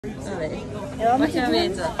Allee. Ja, Wat gaan we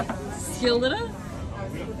eten? Schilderen?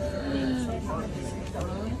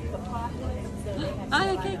 Ah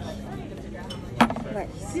ja, kijk. Wacht.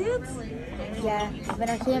 Zie je het? Ja, ik ben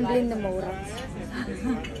nog geen blinde moord.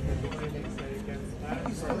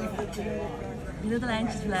 Je moet de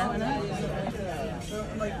lijntjes blijven, hè?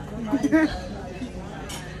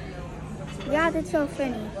 Ja, dit is wel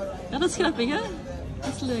funny. Ja, dat is grappig, hè?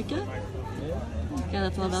 Dat is leuk, hè? Ik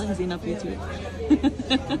heb dat wel gezien op YouTube.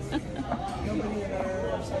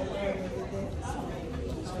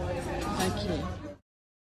 Oké.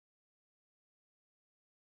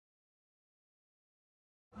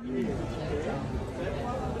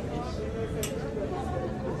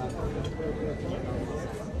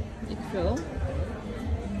 Ik wil.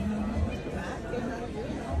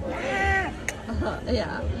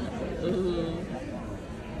 Ja.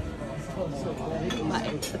 Maar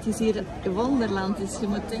het is hier Wonderland, dus je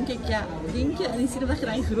moet denk ik ja, drinken en is hier dat je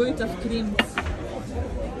dan groeit of krimpt.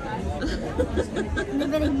 Nu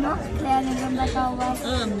ben ik nog kleiner dan dat ik al was.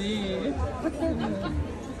 Oh nee.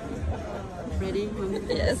 Ready?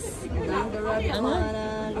 Yes. Down the rabbit hole.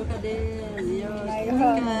 Look at this. Look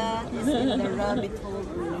at the rabbit hole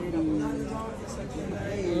already.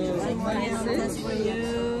 That's for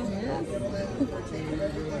you.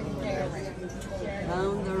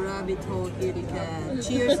 Down the rabbit hole, kitty cat.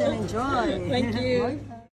 Cheers and enjoy. Thank you.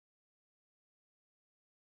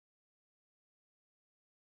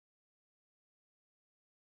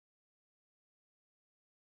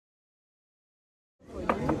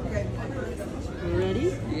 Ready?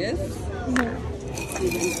 Yes.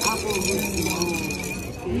 With an apple with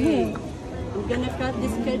okay. I'm gonna cut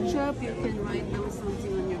this ketchup. You can write down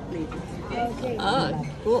something on your plate. Okay. Ah,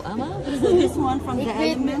 cool, Anna. So this one from the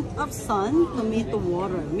element of sun, tomato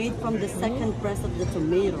water, made from the second press of the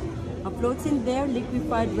tomato. Floats in there,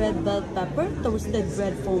 liquefied red bell pepper, toasted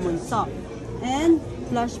bread foam on top, and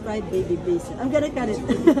flash fried baby basil. I'm gonna cut it.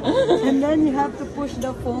 And then you have to push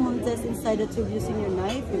the foam on test inside the tube using your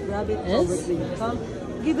knife. You grab it forward when you come.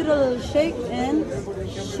 Give it a little shake and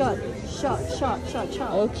shot.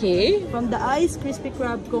 Okay. From the ice, crispy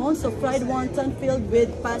crab cone, so fried wonton filled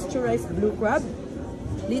with pasteurized blue crab.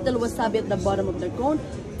 Little wasabi at the bottom of the cone,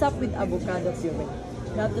 topped with avocado puree.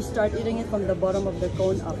 You have to start eating it from the bottom of the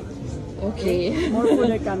cone up. Okay. More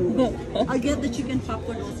food are coming. I'll get the chicken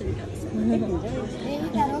popcorn also in cups. Kreeg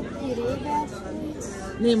ik daar ook die rega's?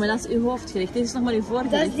 Nee, maar dat is uw hoofdgerecht. Dit is nog maar uw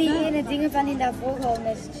voorgerecht. Dat is die hè? ene dingen van in dat vogel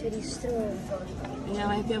met die stroom. Ja,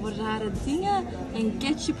 wat heb je voor rare dingen? En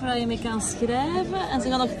ketchup waar je mee kan schrijven. En ze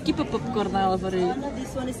gaan nog kippenpopcorn halen voor u.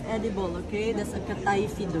 This one is edible, okay? That's a katay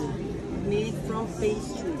fido, made from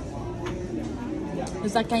pastry.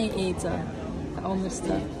 Dus dat kan je eten. De onderste.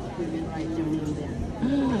 You can write your name there.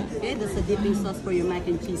 Okay, that's a dipping sauce for your mac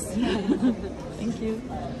and cheese. Thank you.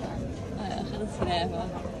 Ah ja, ga het schrijven.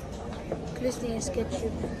 Ik lust niet eens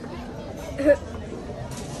ketchup.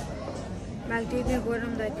 Maar ik doe het nu gewoon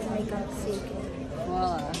omdat ik ermee kan tekenen.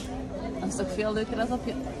 Voilà. Dat is toch veel leuker dan op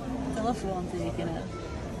je telefoon tekenen.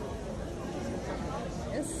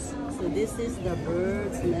 Yes. So this is the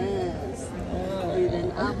bird's nest with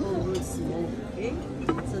an apple root smoke, okay?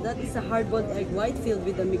 So that is a hard-boiled egg white filled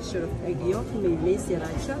with a mixture of egg yolk, mayonnaise,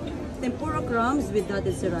 sriracha, tempura crumbs with that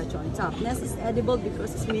and sriracha on top. Nest is edible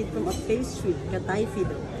because it's made from a pastry, katay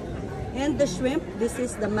fido. And the shrimp, this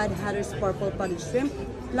is the Mad Hatter's purple potted shrimp,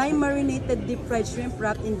 lime marinated deep fried shrimp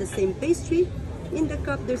wrapped in the same pastry. In the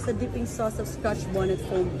cup, there's a dipping sauce of Scotch bonnet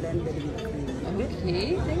foam blended with cream.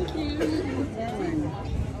 Okay, thank you.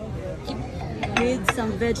 With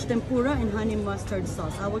some veg tempura and honey mustard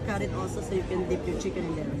sauce. I will cut it also so you can dip your chicken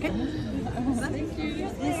in there, okay? Thank you.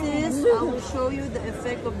 This is, I will show you the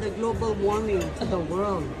effect of the global warming to the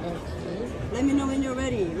world. Okay. Let me know when you're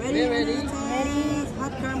ready. Ready? We're ready. Ready.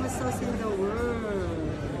 Hot caramel sauce in the world.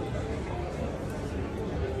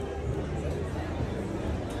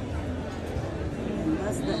 And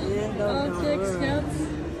that's the end of the Okay, world. schat.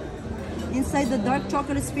 Inside the dark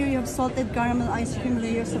chocolate sphere, you have salted caramel ice cream,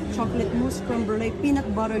 layers of chocolate mousse, creme brulee,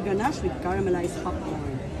 peanut butter ganache with caramelized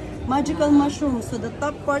popcorn. Magical mushrooms. So the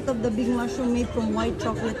top part of the big mushroom made from white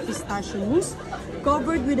chocolate pistachio mousse,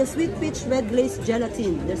 covered with a sweet peach red glazed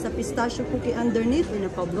gelatin. There's a pistachio cookie underneath in a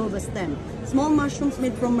pavlova stem. Small mushrooms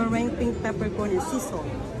made from meringue, pink peppercorn, and sea salt,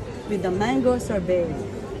 with the mango sorbet.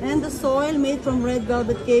 And the soil made from red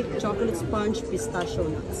velvet cake, chocolate sponge, pistachio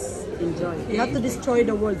nuts. Enjoy. You have to destroy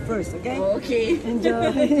the world first, okay? Okay.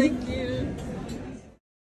 Enjoy. Thank you.